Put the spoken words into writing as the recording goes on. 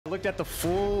looked at the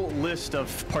full list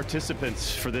of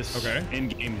participants for this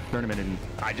in-game tournament, and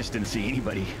I just didn't see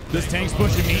anybody. This tank's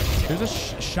pushing me. There's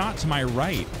a shot to my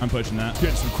right. I'm pushing that.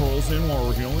 Get some corals in while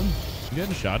we're healing. You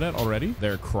getting shot at already?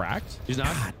 They're cracked. He's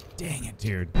not. God dang it,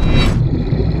 dude.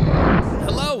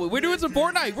 Hello, we're doing some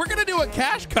Fortnite. We're gonna do a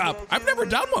Cash Cup. I've never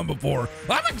done one before.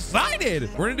 I'm excited.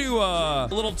 We're gonna do a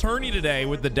little tourney today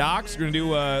with the docs. We're gonna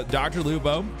do Dr.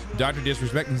 Lupo, Dr.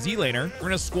 Disrespect, and Zlaner. We're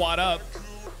gonna squad up.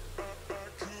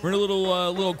 We're in a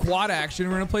little quad action.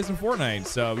 We're gonna play some Fortnite.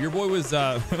 So your boy was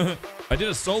I did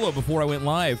a solo before I went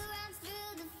live.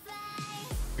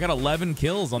 I got 11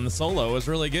 kills on the solo. It was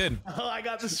really good. Oh, I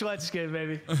got the sweat skin,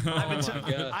 baby.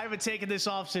 I haven't taken this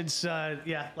off since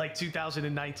yeah, like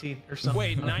 2019 or something.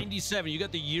 Wait, 97. You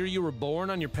got the year you were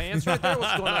born on your pants right there?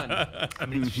 What's going on? I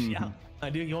mean, yeah, I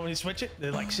do. You want me to switch it?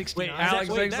 They're like 69. Wait, Alex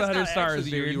makes 100 stars,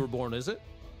 the year dude. you were born, is it?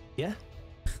 Yeah.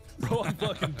 Bro, I'm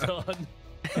fucking done.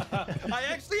 I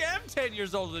actually am 10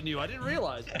 years older than you. I didn't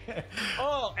realize.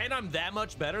 Oh, and I'm that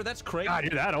much better? That's crazy. God,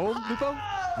 you're that old, Lupo?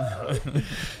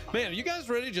 Man, are you guys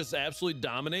ready to just absolutely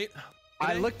dominate?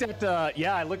 I looked at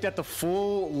the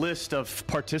full list of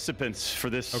participants for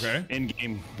this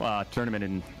in-game tournament,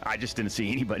 and I just didn't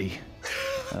see anybody.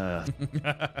 So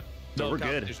we're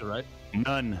good. Right?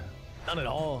 None at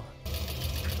all.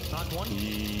 Not one.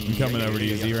 I'm coming over to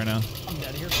you right now. I'm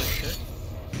dead here for sure.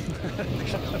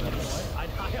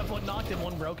 I have one knocked and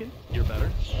one broken. You're better.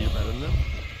 You're better than them.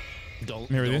 Don't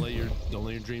let your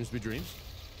dreams be dreams.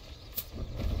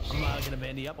 I'm gonna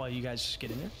bandy up while you guys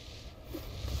get in there.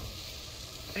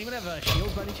 Anyone have a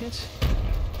shield by any chance?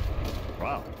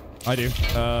 Wow. I do.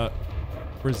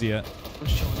 Where's he at? I'm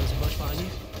just chilling. There's a bush behind you.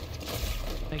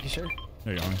 Thank you, sir.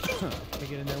 There you go. Let me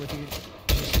get in there with you.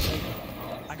 Just a second.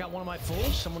 I got one of my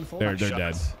fulls. Someone full. They're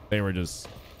dead. They were just.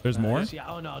 There's more? Yeah.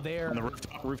 Oh no, they're on the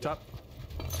rooftop.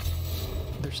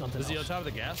 There's something. Is he on top of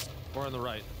the gas or on the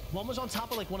right? One was on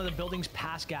top of like one of the buildings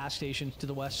past gas station to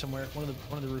the west somewhere. One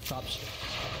of the rooftops.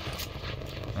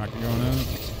 Rocket going in.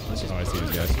 Oh, I see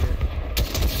these guys.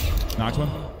 Knocked one.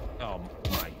 Oh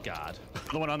my god.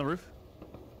 The one on the roof.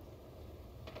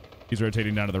 He's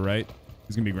rotating down to the right.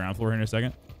 He's gonna be ground floor here in a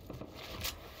second.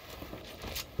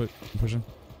 I'm pushing.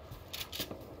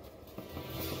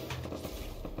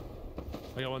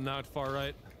 I got one knocked far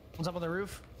right. One's up on the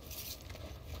roof.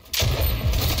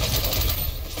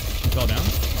 Fell down.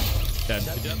 Dead.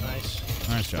 Nice.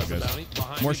 Nice job, guys.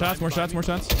 More shots.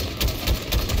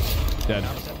 Dead.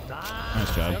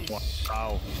 Nice job.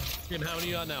 Wow. And how many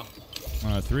you got now?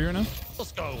 3 right now.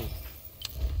 Let's go.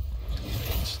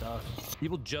 Good stuff.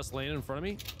 People just landed in front of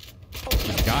me.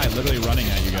 Guy literally running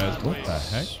at you guys. What the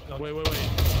heck? Wait. Oh,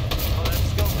 that's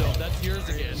scum dope. That's yours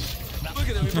again. Look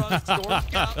at him. He brought his storm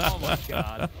cap. Oh my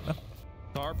god.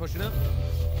 Car pushing up.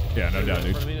 Yeah, no doubt, dude.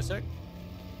 In front of me in a sec.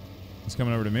 He's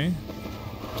coming over to me.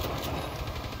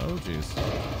 Oh, jeez.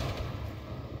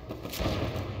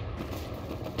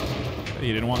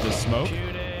 You didn't want this smoke?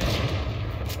 Shoot it.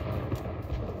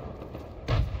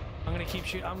 I'm gonna keep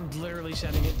shooting. I'm literally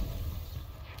sending it.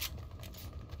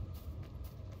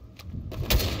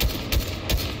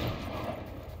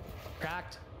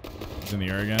 Cracked. He's in the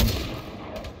air again.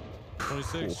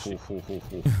 26.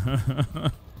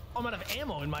 I'm out of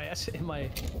ammo in my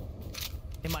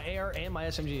AR and my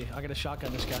SMG. I got a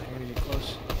shotgun this guy. I'm gonna get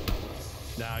close.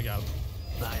 Nah, I got him.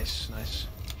 Nice.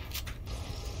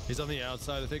 He's on the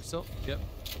outside, I think, still. Yep.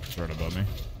 He's right above me.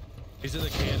 He's in the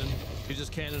cannon. He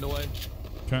just cannoned away.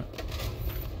 Okay.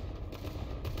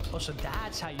 Oh, so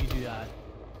that's how you do that.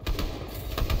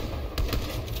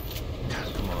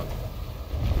 Come on.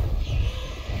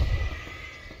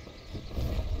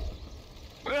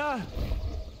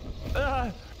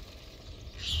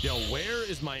 Yo, where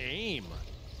is my aim?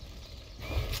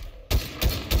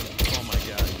 Oh my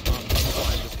god. I'm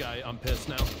behind this guy. I'm pissed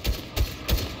now.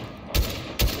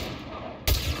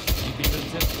 You beating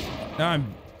him, Tim? Now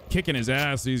I'm kicking his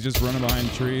ass. He's just running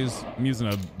behind trees. I'm using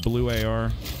a blue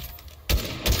AR.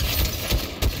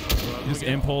 Just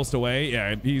impulsed away.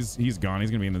 Yeah, he's gone.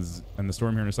 He's gonna be in the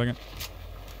storm here in a second.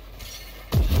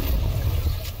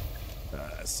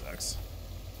 That sucks.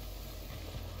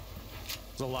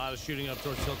 There's a lot of shooting up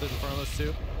towards Tilted in front of us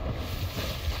too.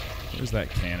 Where's that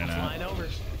cannon at? Flying over.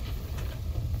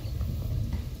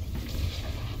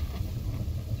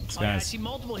 Oh, yeah, I see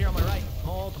multiple here on my right.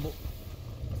 Multiple.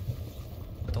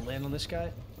 Got to land on this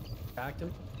guy. Backed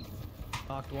him.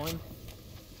 Knocked one.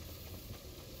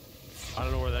 I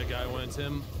don't know where that guy went,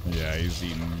 Tim. Yeah, he's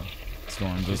eating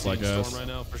storm just like us. Storm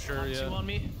right now for sure. Yeah. Two on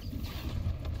me.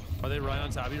 Are they right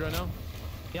on top of you right now?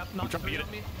 Yep. Knocked three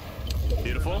on me.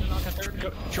 Beautiful. Knock a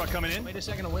third. Truck coming in. Wait a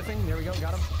second. A whiffing. There we go.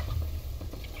 Got him.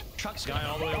 Truck's guy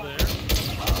all the way over there.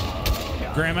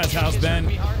 Grandma's house, Ben.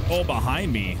 Oh,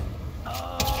 behind me.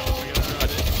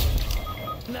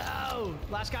 No!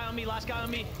 Last guy on me, last guy on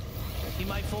me. He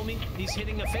might fool me. He's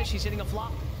hitting a fish, he's hitting a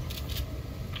flop.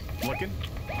 Looking.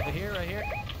 Right here, right here.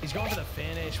 He's going for the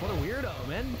finish. What a weirdo,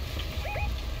 man.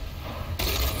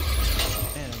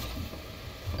 Man.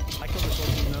 I killed this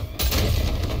whole team though.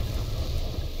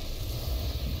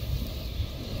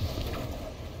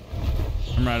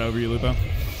 I'm right over you, Lupo. I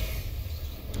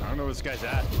don't know where this guy's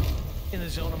at. In the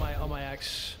zone on my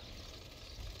X.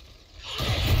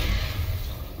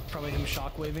 Probably him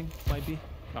shockwaving, might be.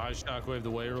 I shockwaved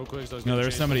away real quick. So I was No,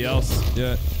 there's somebody else.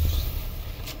 Yeah.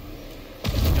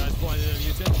 Guys blinded on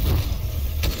you, Tim.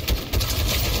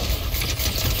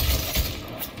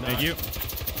 Thank you.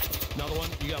 Another one.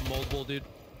 You got multiple, dude.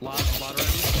 Lot around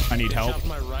you. I need help. Shot to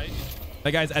my right.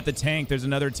 That guy's at the tank. There's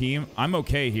another team. I'm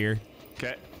okay here.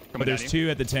 Okay. But there's two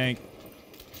at the tank.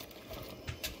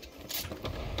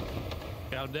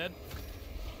 Got him dead.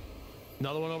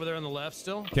 Another one over there on the left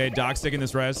still. Okay, Doc's sticking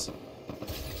this res.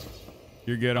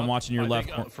 You're good. I'm watching your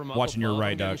left. Watching your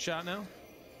right, Doc. Shot now.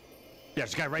 Yeah,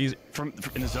 there's a guy right from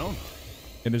in the zone.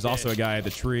 And there's also a guy at the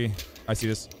tree. I see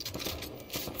this.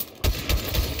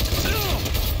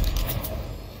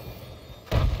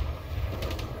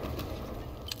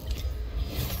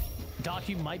 Doc,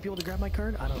 you might be able to grab my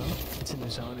card. I don't know. It's in the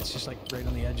zone. It's just like right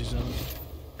on the edge of zone.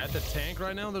 At the tank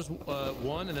right now, there's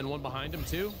one and then one behind him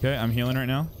too. Okay, I'm healing right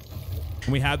now.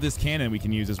 And we have this cannon we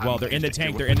can use as well. They're in the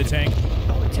tank. They're in the tank.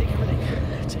 Oh, take everything.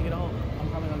 Take it all. I'm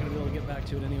probably not gonna be able to get back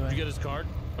to it anyway. Did you get his card?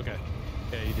 Okay.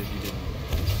 Yeah, you did. You did.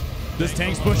 This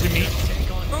tank's pushing me.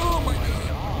 Oh my god.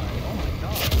 Oh my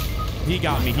god. He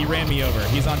got me. He ran me over.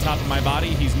 He's on top of my body.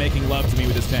 He's making love to me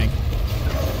with his tank.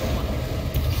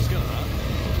 What's going on?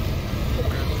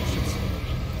 Congratulations.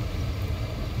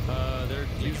 They're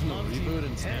using the reboot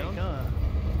in town.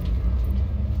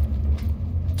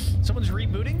 Someone's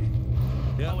rebooting?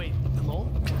 Yeah. Oh wait, hello?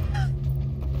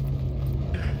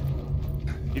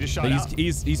 He just shot out.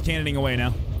 He's cannoning away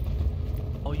now.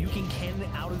 Oh, you can cannon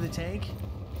out of the tank?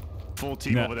 Full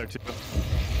team over there too.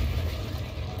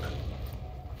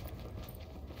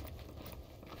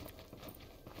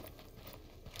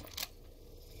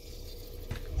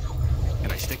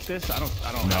 Can I stick this? I don't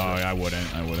No, know. I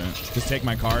wouldn't. Just take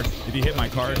my card. If you hit my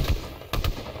card.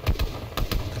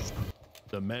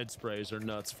 The med sprays are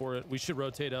nuts for it. We should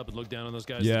rotate up and look down on those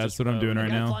guys. Yeah, that's what I'm doing right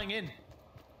now. Flying in.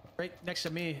 Right next to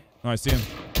me. Oh, I see him.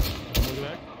 Look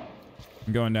back.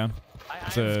 I'm going down. I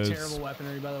have terrible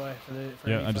weaponry, by the way. For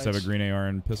yeah, I just have a green AR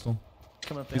and pistol.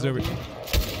 Coming up He's over.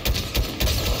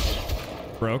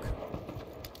 Broke.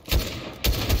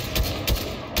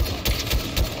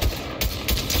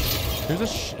 There's a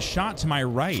shot to my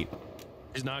right.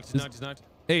 He's knocked. He's knocked.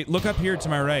 Hey, look up here to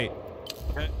my right.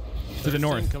 Okay. To the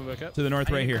north. To the north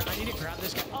right here. I need to grab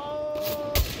this guy.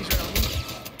 Oh, he's right on me.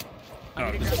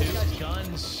 I need to grab this guy's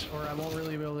guns, or I won't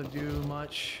really be able to do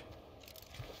much.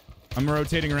 I'm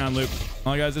rotating around, Luke.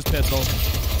 All I got is this pistol.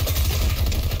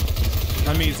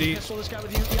 I'm easy. This guy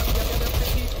with you.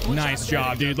 Yep. Nice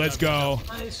job, dude. Let's go.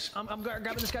 Nice. I'm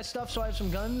grabbing this guy's stuff, so I have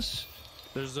some guns.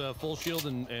 There's a full shield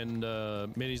and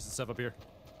minis and stuff up here.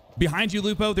 Behind you,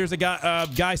 Lupo. There's a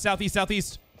guy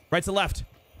southeast. Right to left.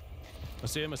 I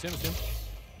see him.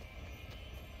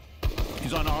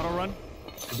 He's on auto run.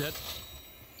 He's dead.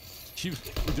 He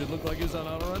did look like he was on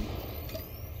auto run.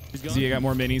 He's gone. See, I got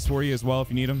more minis for you as well if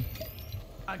you need them.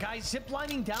 A guy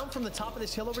ziplining down from the top of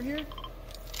this hill over here.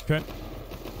 Okay.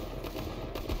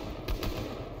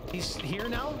 He's here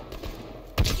now.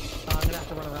 I'm gonna have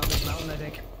to run around this mountain, I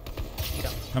think.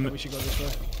 Yeah, we should go this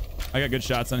way. I got good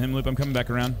shots on him, Luke. I'm coming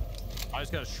back around. I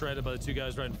just got shredded by the two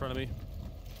guys right in front of me.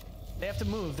 They have to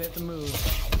move.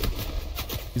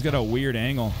 He's got a weird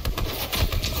angle.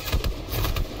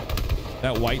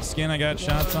 That white skin I got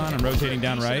shots on. I'm rotating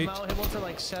down right. Hit one for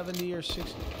like 70 or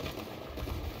 60.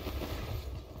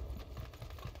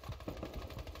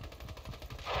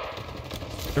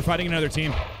 They're fighting another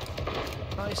team.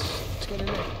 Nice. Let's get in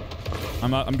there.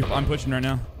 I'm pushing right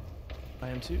now. I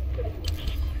am too.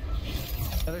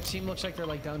 Other team looks like they're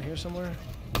like down here somewhere.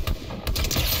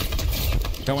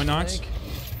 Got one knocked.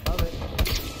 Love it.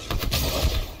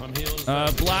 I'm healed.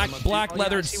 Black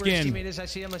leathered skin. I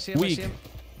see him. Weak.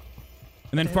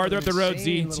 And then farther up the road,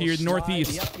 Z, to your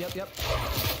northeast. Yep.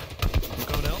 I'm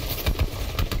coming out.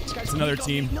 It's another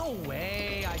team. No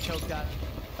way. I choked that.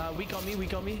 Weak on me.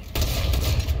 Running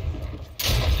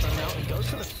out. He goes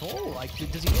for the full. Like,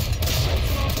 does he get a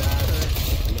siphon off that?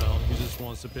 Or? No, he just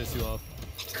wants to piss you off.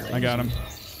 I got him.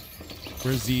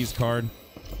 Where's Z's card?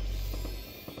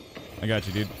 I got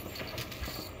you, dude.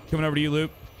 Coming over to you,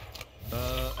 Luke.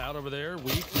 Out over there.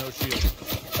 Weak. No shield.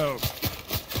 Oh.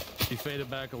 He faded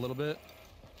back a little bit.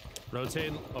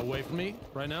 Rotating away from me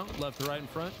right now. Left to right in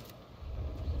front.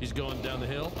 He's going down the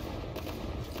hill.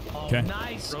 Okay.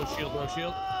 Nice. Throw shield, throw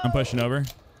shield. I'm pushing over.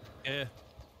 Yeah.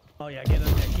 Oh yeah, get in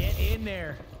there. Get in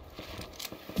there.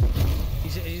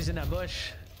 He's in that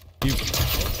bush.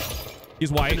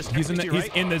 He's white. He's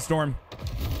right? in the storm.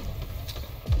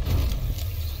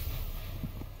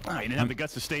 Oh, you didn't have the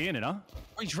guts to stay in it, huh?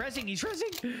 Oh, he's rezzing. He's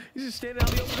rezzing. He's just standing out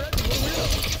in the open rezzing. Little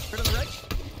weirdo. Right on the right.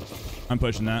 I'm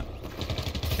pushing that.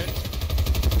 Okay.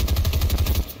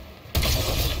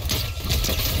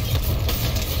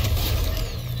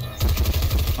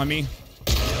 On me.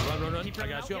 Yeah, run. I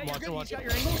got you. I'm watching. Got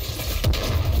your angle.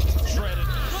 Shredded.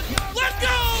 Let's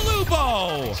go,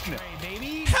 Lupo! Hey,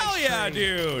 baby. Hell Nice yeah, trade.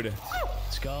 dude.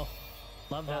 Let's go.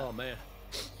 Love that. Oh man.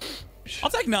 I'll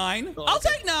take 9. I'll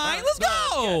take 9. Let's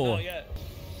go.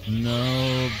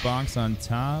 No box on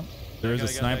top. There is a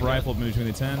sniper rifle between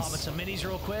the tents. Popping some minis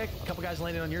real quick. A couple guys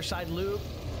landing on your side, Luke.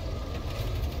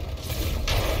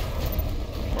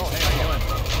 Oh, hey, how you doing?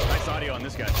 Nice audio on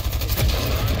this guy.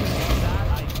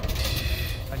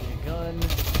 I need a gun.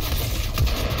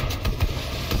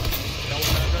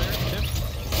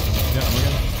 Yeah, I'm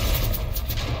looking.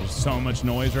 There's so much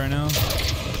noise right now.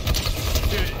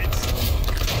 Dude,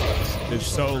 It's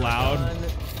so loud.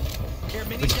 Here,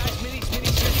 minis, guys, minis. Take.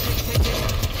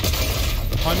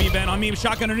 On me, Ben. On me.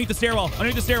 Shotgun underneath the stairwell.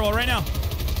 Underneath the stairwell right now.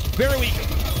 Very weak. I'm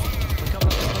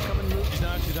coming, Luke. He's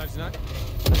not.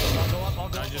 I'll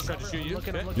go. I just tried to shoot you. I'm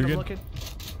Okay. You're looking.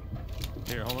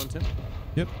 Here, hold on, Tim.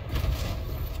 Yep.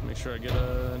 Make sure I get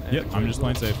an Yep. I'm just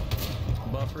playing safe.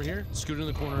 buffer here. Scoot in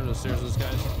the corner of the stairs of this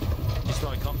guy's. He's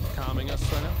probably calming us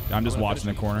right now. I'm just watching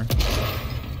the corner.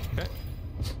 Okay.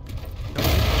 I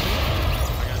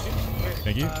got you.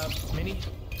 Thank you. Mini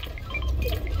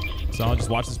So I'll just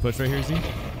watch this push right here, Z.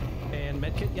 and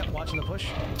medkit. Yep, watching the push.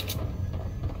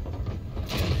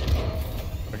 There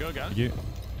we go, got Thank it. you.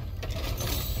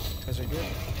 Guys are good.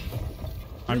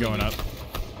 I'm going up.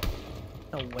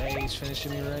 No way, he's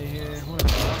finishing me right here. What a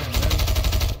man.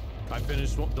 I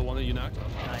finished the one that you knocked.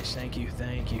 Nice, thank you.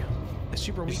 It's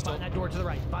super weak. still- Find that door to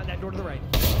the right.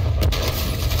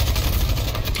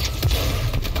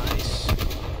 Nice.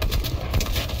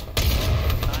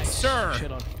 Sir.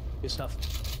 Shit on. Good stuff.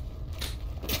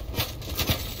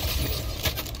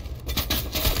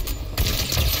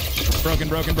 Broken.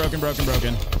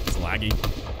 It's laggy.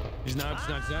 He's knocked.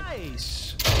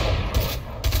 Nice.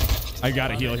 I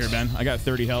got a heal here, Ben. I got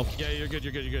 30 health. Yeah, you're good.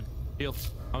 Heal.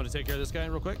 I'm gonna take care of this guy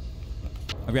real quick.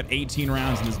 I've got 18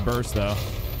 rounds in this burst, though. I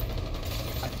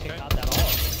think I got that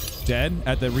all. Dead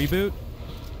at the reboot.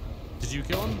 Did you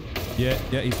kill him? Yeah,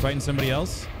 he's fighting somebody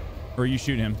else. Or you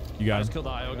shoot him. You I got just him. killed the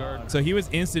IO guard. So he was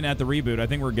instant at the reboot. I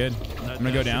think we're good. I'm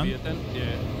gonna go down. Yeah.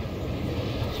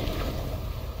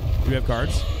 Do we have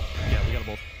cards? Yeah, we got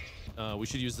them both. We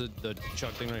should use the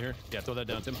chuck thing right here. Yeah, throw that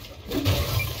down, Tim.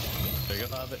 There you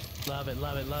go. Love it.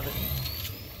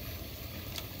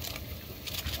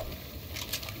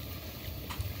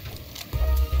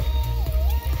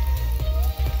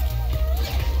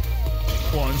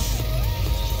 Lunch.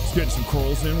 Let's get some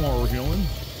curls in while we're healing.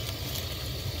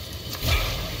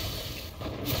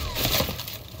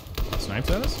 Snipes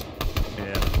at us?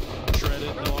 Yeah.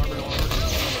 Shredded. No armor.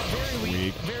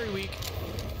 Very weak.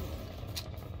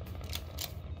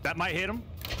 That might hit him.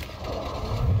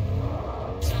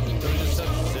 Can we just set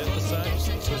the side for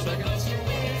a second?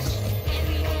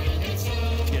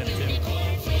 Yeah, Tim.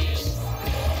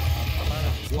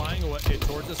 Flying away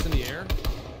towards us in the air.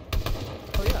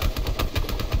 Oh yeah.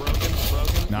 Broken.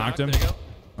 Knocked him. There you go.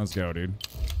 Let's go, dude.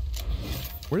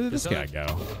 Where did this guy go?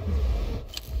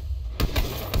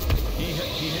 He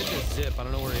hit his zip. I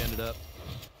don't know where he ended up.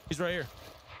 He's right here.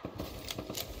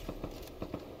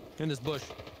 In this bush.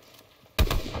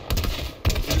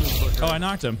 Oh, I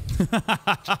knocked him.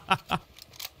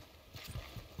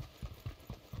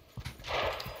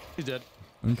 He's dead.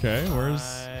 Okay,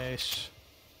 Nice.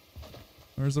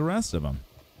 where's the rest of them?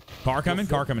 Car coming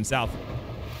south.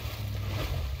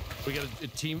 We got a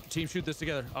team shoot this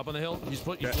together. Up on the hill. He's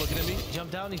looking at me. He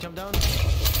jumped down. No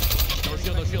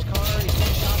shield. He's one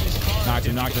shot his car. Knocked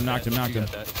him. You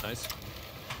got that. Nice.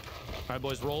 All right,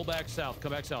 boys, roll back south.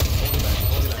 Come back south.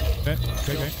 Hold it back.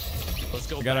 Okay. Let's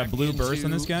go. I got a blue burst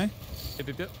on this guy.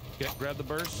 Yep. Yeah, grab the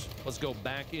burst. Let's go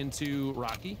back into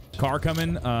Rocky. Car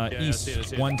coming east. I see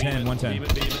it. 110. Beam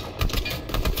it.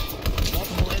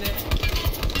 Multiple in it.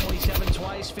 27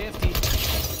 twice. 50.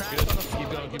 Cracked on the far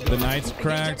Keep going. right. The Knight's Hey,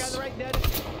 cracked. check out the right, dead.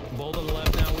 Bolt on the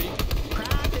left now, weak.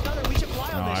 Cracked. Another. We should fly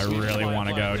Oh, on I this. really want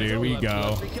to go, dude. We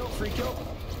go. Free kill.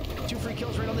 2 free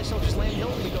kills right on this. So just land hill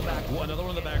and we go back. Another one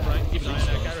in the back right. Keep an eye on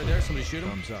that guy right there. Somebody shoot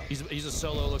him. He's a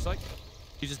solo, it looks like.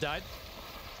 He just died.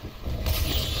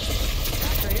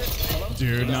 Right here. Hello?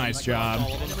 Dude, nice job.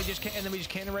 And then we just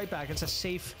cannon right back. It's a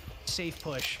safe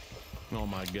push. Oh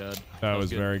my god. That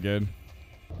was very good.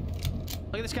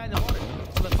 Look at this guy in the water.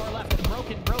 To the far left.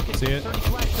 Broken. See it? 30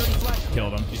 flash.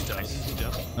 Killed him. He's done.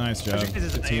 Nice job. This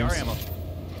is Good AR teams.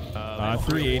 ammo.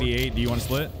 388. Do you want to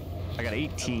split? I got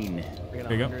 18. We got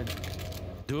There you go. 100.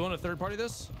 Do we want a third party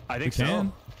this? I think We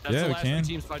can. That's Yeah, the we last can.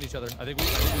 3 teams fight each other. I think we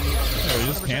Yeah, we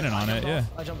just cannon on it. Yeah.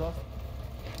 I jumped off.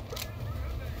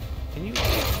 Can you?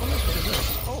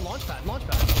 Oh, launch pad.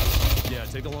 Yeah,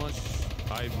 take the launch.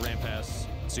 I ran past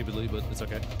stupidly, but it's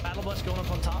okay. Battle bus going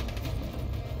up on top.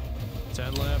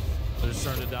 10 left. They're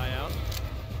starting to die out.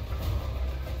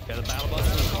 Yeah, the battle bus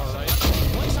is far right.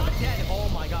 One shot dead. Oh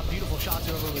my god, beautiful shots.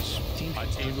 Whoever was team. I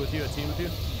teamed with you.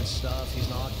 Good stuff. He's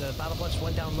not. The battle bus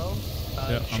went down low.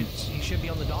 He should be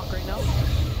on the dock right now.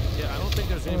 Yeah, I don't think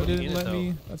there's Oh, it anybody didn't in it let though.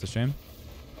 me. That's a shame.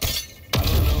 I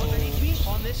don't know. Underneath me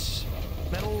on this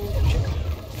metal ship.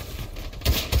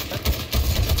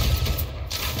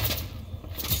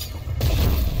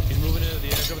 He's moving into the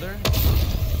edge over there.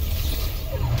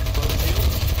 Front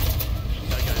field.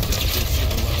 That guy's got a good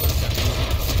shooting low. That's gotta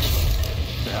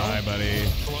be Hi, buddy.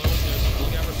 slow.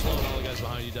 Look out for slow and all the guys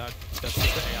behind you, Doc. That's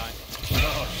just the AI.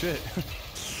 Oh, shit.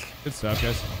 Good stuff,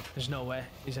 guys. There's no way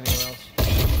he's anywhere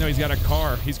else. No, he's got a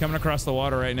car. He's coming across the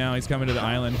water right now. He's coming to the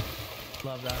island.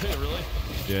 Love that. Hey, really?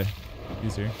 Yeah,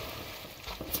 he's here.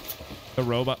 The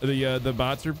robot, the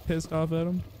bots are pissed off at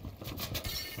him.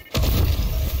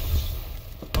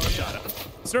 Oh, yeah.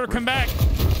 Sir, come back.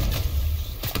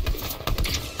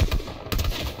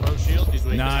 Pro shield. He's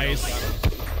weak. Nice.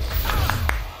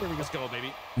 Here we go. Let's go,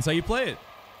 baby. That's how you play it.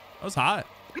 That was hot.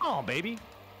 Come on, baby.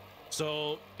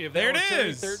 So if There that it were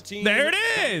is. 13, There it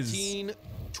is. 17,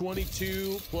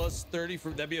 22 plus 30 for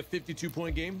that'd be a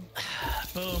 52-point game.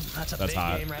 Boom. That's a That's big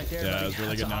hot. game right there. Yeah, buddy. that's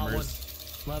really That's good a hot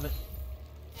numbers. one. Love it.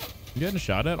 You getting a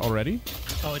shot at already?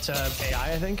 Oh, it's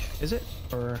AI, I think. Is it?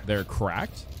 Or They're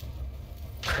cracked.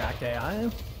 cracked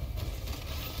AI?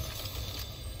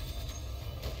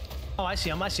 Oh, I see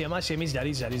him. He's dead.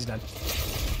 He's dead.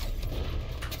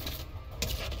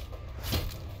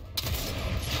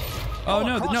 Oh,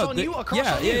 no, across no. on you, across on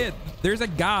yeah, you. yeah. There's a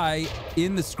guy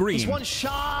in the screen. He's one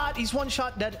shot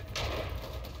dead.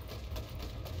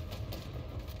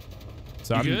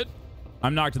 So You I'm good?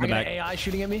 I'm knocked in I the got back. AI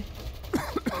shooting at me.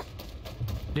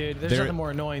 Dude, there's There- nothing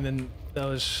more annoying than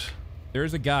those.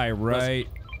 There's a guy right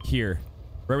here,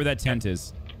 right where that tent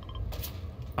is.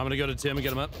 I'm gonna go to Tim and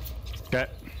get him up. Okay.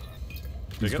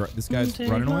 This guy's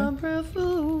running away.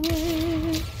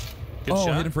 Good Oh,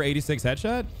 shot. hit him for 86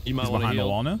 headshot. You might He's wanna behind the heal.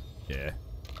 wall now. Yeah.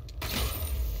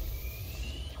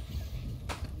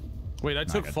 Wait, I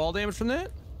took good. fall damage from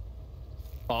that?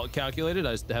 All calculated.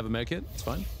 I have a med kit. It's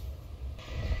fine.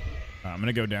 I'm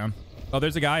gonna go down. Oh,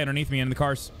 there's a guy underneath me in the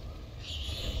cars.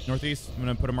 Northeast. I'm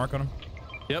gonna put a mark on him.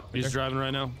 Yep, he's there. driving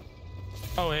right now.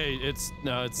 Oh, hey, it's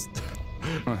it's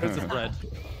a Fred.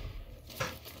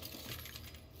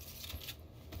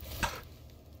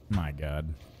 My God.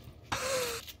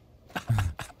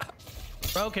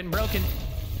 Broken.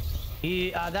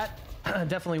 He that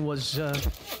definitely was.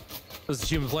 Was it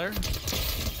human player?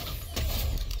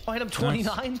 Oh, I hit him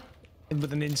 29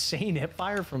 with an insane hip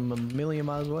fire from a million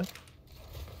miles away.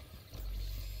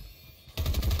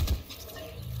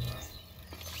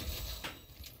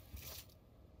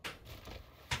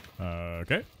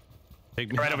 Okay.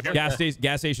 Take me Right over here. Gas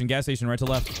station, right to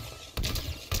left.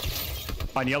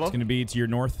 On yellow? It's gonna be to your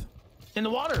north. In the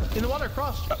water,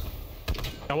 across.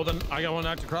 Oh, well then, I got one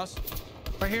knocked across.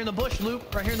 Right here in the bush, Luke.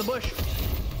 Right here in the bush.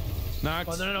 Knocked.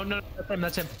 Oh, no.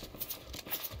 That's him.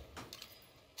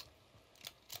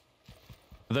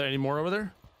 Are there any more over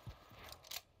there?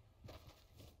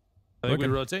 I think we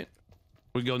Looking. rotate.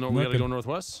 We go north. We gotta go Looking.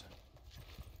 northwest.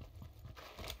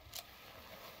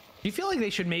 Do you feel like they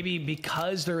should maybe,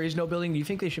 because there is no building, do you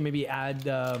think they should maybe add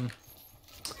a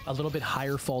little bit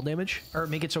higher fall damage? Or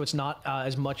make it so it's not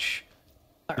as much...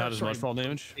 Not as much fall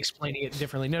damage. Explaining it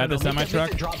differently. No, At the make it- make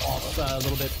semi-truck? it drop off a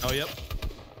little bit. Oh, yep.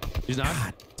 He's not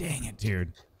God dang it,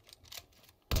 dude.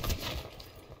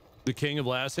 the king of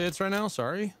last hits right now.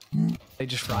 Sorry. They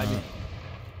just fried me.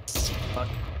 Fuck.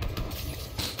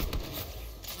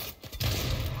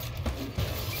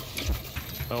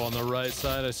 Oh, on the right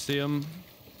side, I see him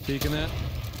peeking at.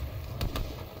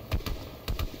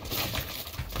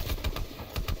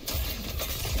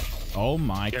 Oh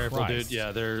my Careful, Christ. dude.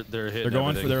 Yeah, they're hitting. They're going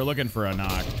everything. for. They're looking for a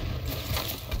knock.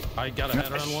 I got a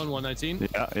header on one, 119.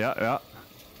 Yeah.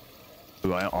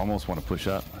 Ooh, I almost want to push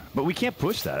up, but we can't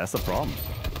push that. That's the problem.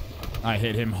 I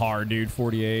hit him hard, dude.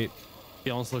 48. He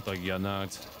almost looked like he got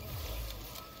knocked.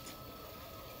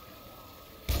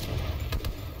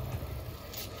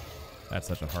 That's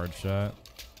such a hard shot.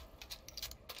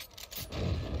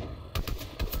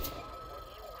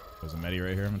 There's a medi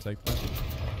right here. I'm gonna take that.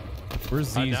 Where's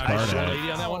Z's card at?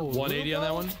 180 on that one. 180 on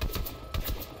that one.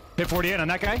 Hit 48 on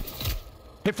that guy.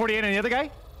 Hit 48 on the other guy.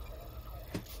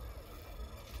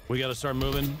 We got to start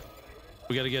moving.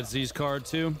 We got to get Z's card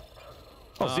too.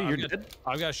 Oh, Z, you're dead.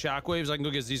 I've got shockwaves. I can go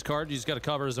get Z's card. You just got to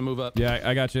cover as I move up. Yeah,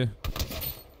 I got you.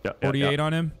 Yeah, 48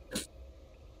 on him.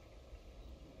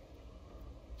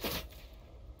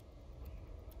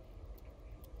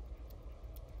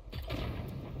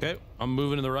 Okay, I'm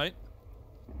moving to the right.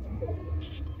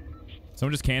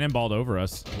 Someone just cannonballed over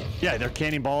us. Yeah, they're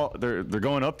cannonball. They're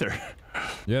going up there.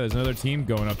 Yeah, there's another team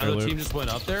going up there. Another team just went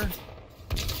up there.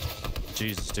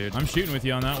 Jesus, dude. I'm shooting with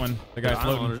you on that one. The guy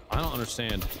floating. I don't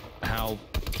understand how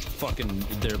fucking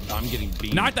I'm getting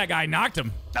beat. Knocked that guy. Knocked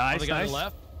him. Nice, the guy nice.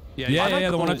 left. Yeah,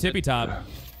 the one on tippy top.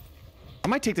 I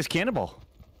might take this cannonball.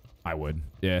 I would.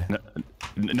 Yeah.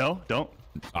 No, don't.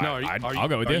 No, I'll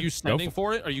go with you. Are you standing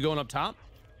for it? Are you going up top?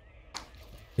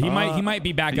 He might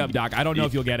be back up, Doc. I don't know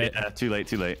if you'll get it. Yeah, too late,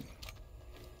 too late.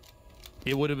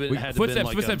 It would have been.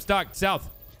 Footsteps, Doc. South.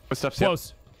 Footsteps.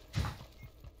 Close.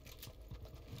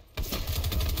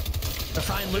 They're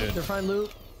fine loot. They're fine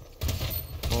loot.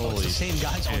 Holy it's the same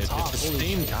guys on top. It's the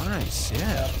same guys.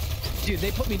 Yeah. Dude,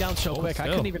 they put me down so quick. I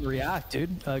couldn't even react,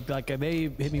 dude. Like they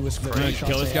hit me with some I'm gonna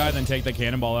kill this guy, then take the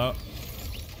cannonball out.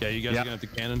 Yeah, you guys are gonna have to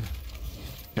cannon.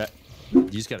 Okay. You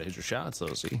just gotta hit your shots,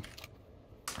 though. See.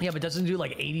 Yeah, but doesn't it do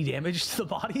like 80 damage to the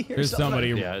body. Or There's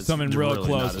something? someone real really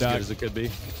close, not Doc. as good as it could be.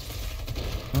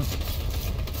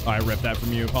 Oh, I ripped that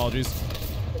from you. Apologies.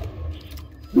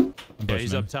 Yeah,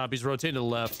 he's up top. He's rotating to the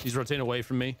left. He's rotating away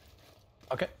from me.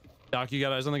 Okay. Doc, you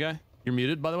got eyes on the guy? You're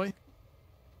muted, by the way.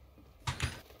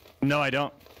 No, I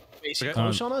don't. Okay.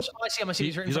 Close on us? Oh, I see him. I see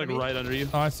he's right in He's front like of me. right under you.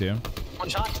 Oh, I see him. One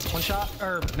shot,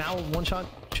 or now one shot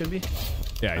should be.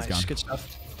 Yeah, he's Nice, gone. good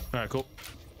stuff. All right, cool.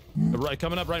 Right,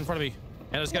 coming up right in front of me.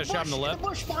 And I just got a shot in the left. In the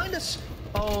bush behind us.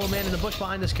 Oh man, in the bush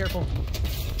behind us. Careful.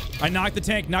 I knocked the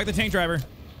tank. Knocked the tank driver.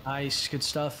 Nice, good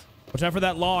stuff. Watch out for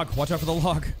that log. Watch out for the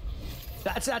log.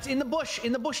 That's in the bush.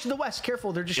 In the bush to the west.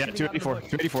 Careful. They're just shooting out of the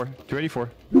 284. bush. 284.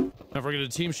 284. Now, if we're gonna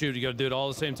team shoot, you gotta do it all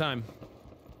at the same time.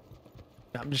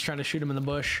 I'm just trying to shoot him in the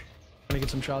bush. Trying to get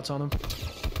some shots on him.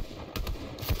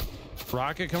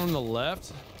 Rocket coming from the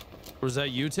left. Or is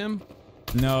that you, Tim?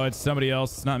 No, it's somebody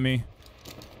else. It's not me.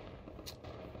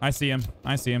 I see him.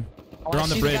 I see him. Oh, They're on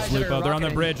the bridge, Lupo. They're on the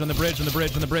rocketing. bridge, on the bridge, on the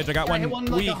bridge, on the bridge. I got I one hit one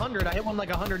like weak. 100. I hit one like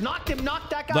 100. Knocked him.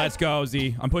 Knocked that guy. Let's go,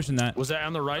 Z. I'm pushing that. Was that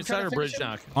on the right side or bridge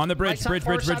knock? On the bridge, Right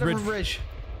bridge.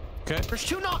 Okay. There's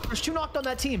two knocked. There's two knocked on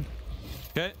that team.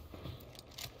 Okay.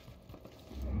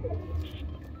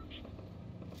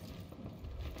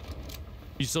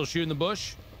 You still shooting the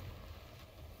bush?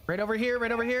 Right over here.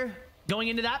 Right over here. Going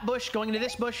into that bush. Going into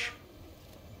this bush.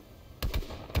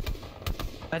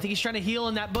 I think he's trying to heal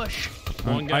in that bush.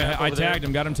 One guy I tagged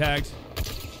him. Got him tagged.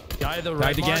 Guy at the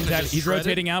right Tagged again. mark, He's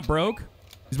rotating out. Broke.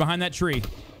 He's behind that tree.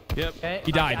 Yep. Okay.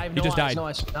 He died. I have He no just eyes, died. no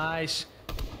eyes. Nice.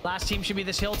 Last team should be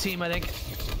this hill team, I think.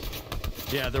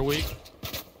 Yeah, they're weak.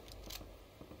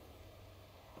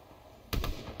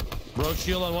 Broke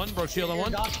shield on one. Broke shield on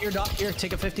one. Doc, here.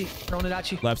 Take a 50. Throwing it at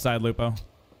you. Left side, Lupo.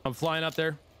 I'm flying up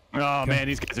there. Oh, man,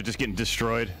 these guys are just getting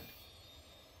destroyed.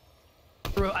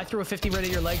 I threw a 50 right at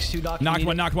your legs too, Doc. Knocked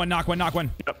one, knocked one, knocked one, knocked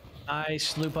one. Yep.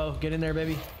 Nice, Lupo. Get in there,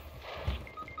 baby.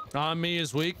 On me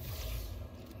is weak.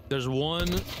 There's one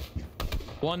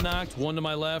knocked, one to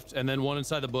my left, and then one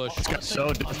inside the bush. This guy's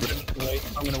so desperate.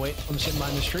 I'm gonna wait. I'm sitting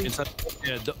behind the tree.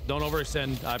 Yeah, don't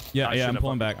overextend. I'm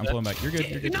pulling back. I'm pulling back. You're good.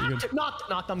 You're good. You're good.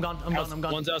 Knocked. I'm gone. I'm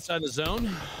gone. One's outside the zone.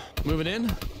 Moving in.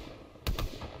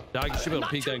 Dog, you should be able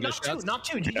to peek that and get shots. Not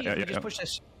two. Just push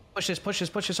this.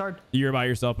 Push this hard. You're by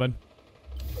yourself, bud.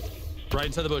 Right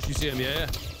inside the bush. You see him. Yeah.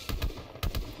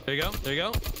 There you go. There you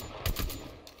go.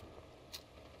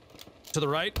 To the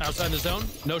right, outside the zone.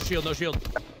 No shield. No shield.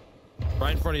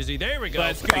 Right in front of you. There we go.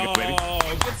 Let's go.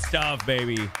 Good stuff,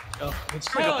 baby. Oh,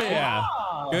 Oh, yeah.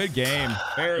 Good game.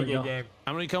 Very good game.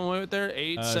 How many come away with there?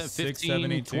 8, 15,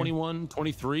 72. 21,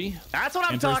 23. That's what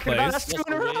I'm In first talking about. place. That's two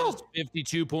in a row.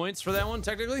 52 points for that one,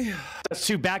 technically. That's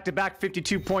two back-to-back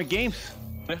 52-point games.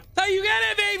 How you get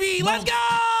it, baby? Let's go.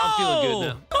 I'm feeling good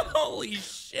now. Holy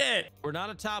shit. We're not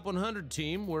a top 100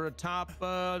 team. We're a top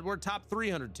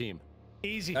 300 team.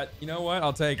 Easy. You know what?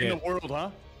 I'll take In it. the world, huh?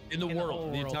 In the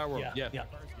world, the entire world. Yeah.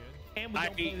 And we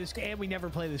don't play this game. And we never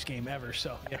play this game ever.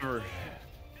 So. Yeah.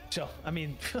 So I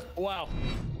mean. Wow.